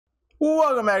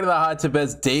Welcome back to the Hot Tip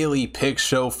Bets Daily Pick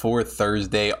Show for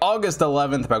Thursday, August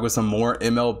 11th. Back with some more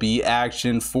MLB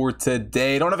action for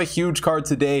today. Don't have a huge card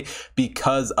today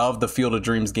because of the Field of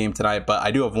Dreams game tonight, but I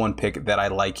do have one pick that I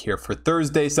like here for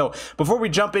Thursday. So before we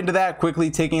jump into that, quickly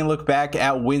taking a look back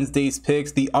at Wednesday's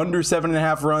picks, the under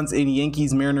 7.5 runs in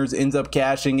Yankees Mariners ends up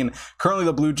cashing, and currently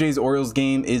the Blue Jays Orioles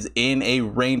game is in a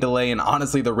rain delay, and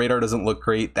honestly the radar doesn't look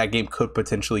great. That game could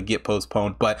potentially get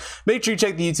postponed, but make sure you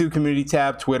check the YouTube community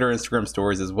tab, Twitter, Instagram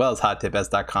stories, as well as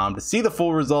hottipbets.com to see the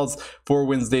full results for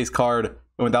Wednesday's card.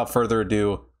 And without further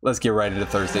ado, let's get right into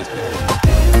Thursday's pick.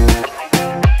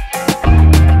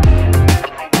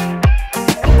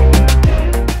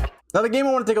 Now, the game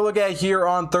I want to take a look at here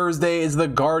on Thursday is the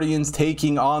Guardians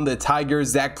taking on the Tigers.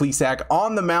 Zach Plesac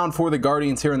on the mound for the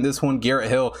Guardians here in this one. Garrett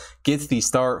Hill gets the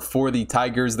start for the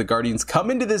Tigers. The Guardians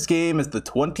come into this game as the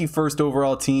 21st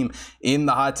overall team in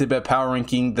the Hot Tip Bet Power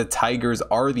Ranking. The Tigers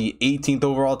are the 18th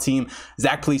overall team.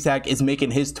 Zach Plesac is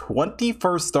making his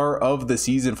 21st start of the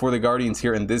season for the Guardians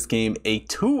here in this game. A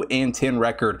 2-10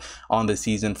 record on the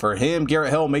season for him.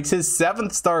 Garrett Hill makes his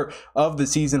 7th start of the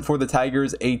season for the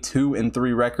Tigers. A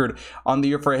 2-3 record on the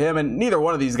year for him, and neither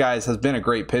one of these guys has been a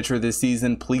great pitcher this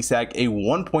season. Plesac a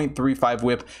 1.35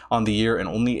 whip on the year and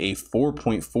only a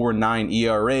 4.49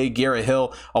 ERA. Garrett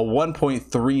Hill a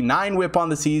 1.39 whip on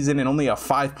the season and only a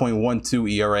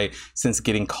 5.12 ERA since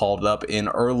getting called up in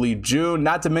early June.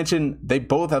 Not to mention they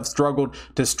both have struggled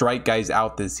to strike guys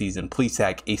out this season.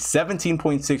 Plesac a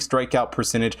 17.6 strikeout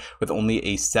percentage with only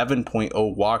a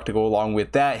 7.0 walk to go along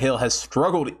with that. Hill has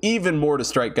struggled even more to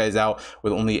strike guys out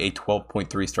with only a 12.3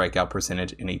 strikeout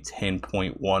percentage and a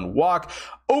 10.1 walk.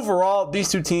 Overall,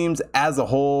 these two teams as a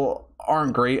whole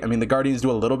aren't great. I mean, the Guardians do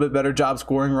a little bit better job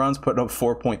scoring runs, putting up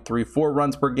 4.34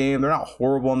 runs per game. They're not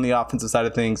horrible on the offensive side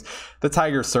of things. The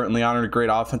Tigers certainly aren't a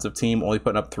great offensive team, only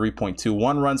putting up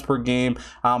 3.21 runs per game.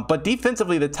 But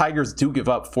defensively, the Tigers do give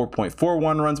up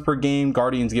 4.41 runs per game.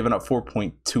 Guardians giving up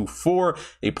 4.24,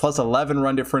 a plus 11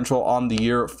 run differential on the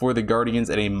year for the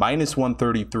Guardians, and a minus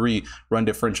 133 run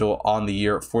differential on the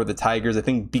year for the Tigers. I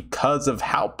think because of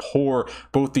how poor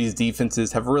both these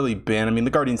defenses have really been. I mean,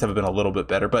 the Guardians have been a little bit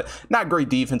better, but not great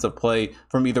defensive play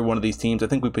from either one of these teams. I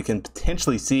think we can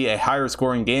potentially see a higher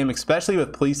scoring game, especially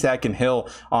with Plesac and Hill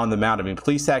on the mound. I mean,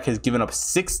 Plesac has given up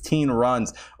 16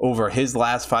 runs over his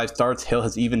last 5 starts. Hill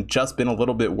has even just been a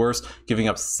little bit worse, giving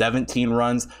up 17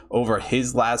 runs over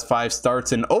his last 5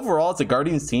 starts. And overall, it's a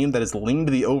Guardians team that has leaned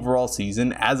to the overall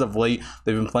season. As of late,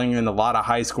 they've been playing in a lot of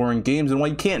high scoring games. And while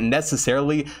you can't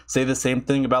necessarily say the same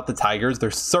thing about the Tigers,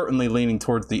 they're certainly leaning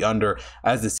towards the under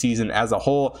as the season as a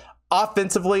whole.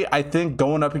 Offensively, I think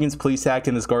going up against Plesac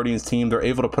and this Guardians team, they're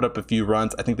able to put up a few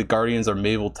runs. I think the Guardians are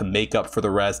able to make up for the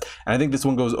rest, and I think this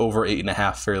one goes over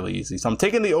 8.5 fairly easy. So I'm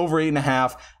taking the over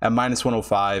 8.5 at minus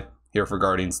 105 here for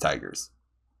Guardians Tigers.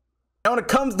 Now, when it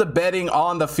comes to betting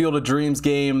on the Field of Dreams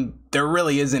game, there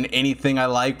really isn't anything I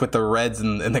like with the Reds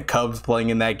and the Cubs playing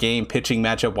in that game. Pitching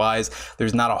matchup wise,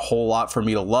 there's not a whole lot for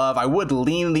me to love. I would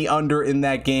lean the under in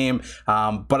that game,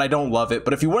 but I don't love it.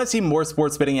 But if you want to see more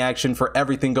sports betting action for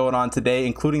everything going on today,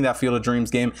 including that Field of Dreams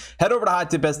game, head over to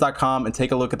hottipbets.com and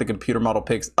take a look at the computer model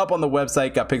picks up on the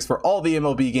website. Got picks for all the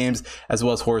MLB games, as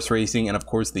well as horse racing, and of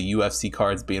course the UFC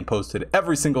cards being posted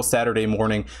every single Saturday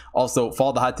morning. Also,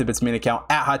 follow the Hot Tip Bets main account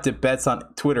at Hot Tip Bets on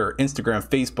Twitter, Instagram,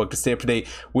 Facebook to stay up to date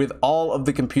with all of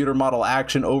the computer model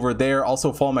action over there.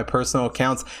 Also follow my personal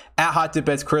accounts at Hot Tip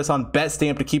Bets Chris on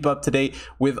BetStamp to keep up to date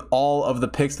with all of the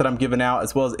picks that I'm giving out,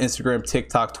 as well as Instagram,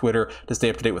 TikTok, Twitter to stay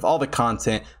up to date with all the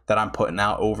content that I'm putting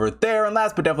out over there. And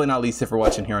last but definitely not least, if you're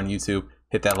watching here on YouTube,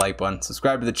 hit that like button,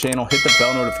 subscribe to the channel, hit the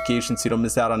bell notification so you don't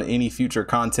miss out on any future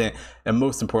content, and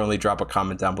most importantly, drop a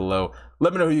comment down below.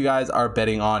 Let me know who you guys are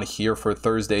betting on here for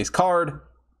Thursday's card.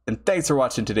 And thanks for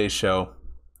watching today's show.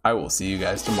 I will see you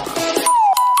guys tomorrow.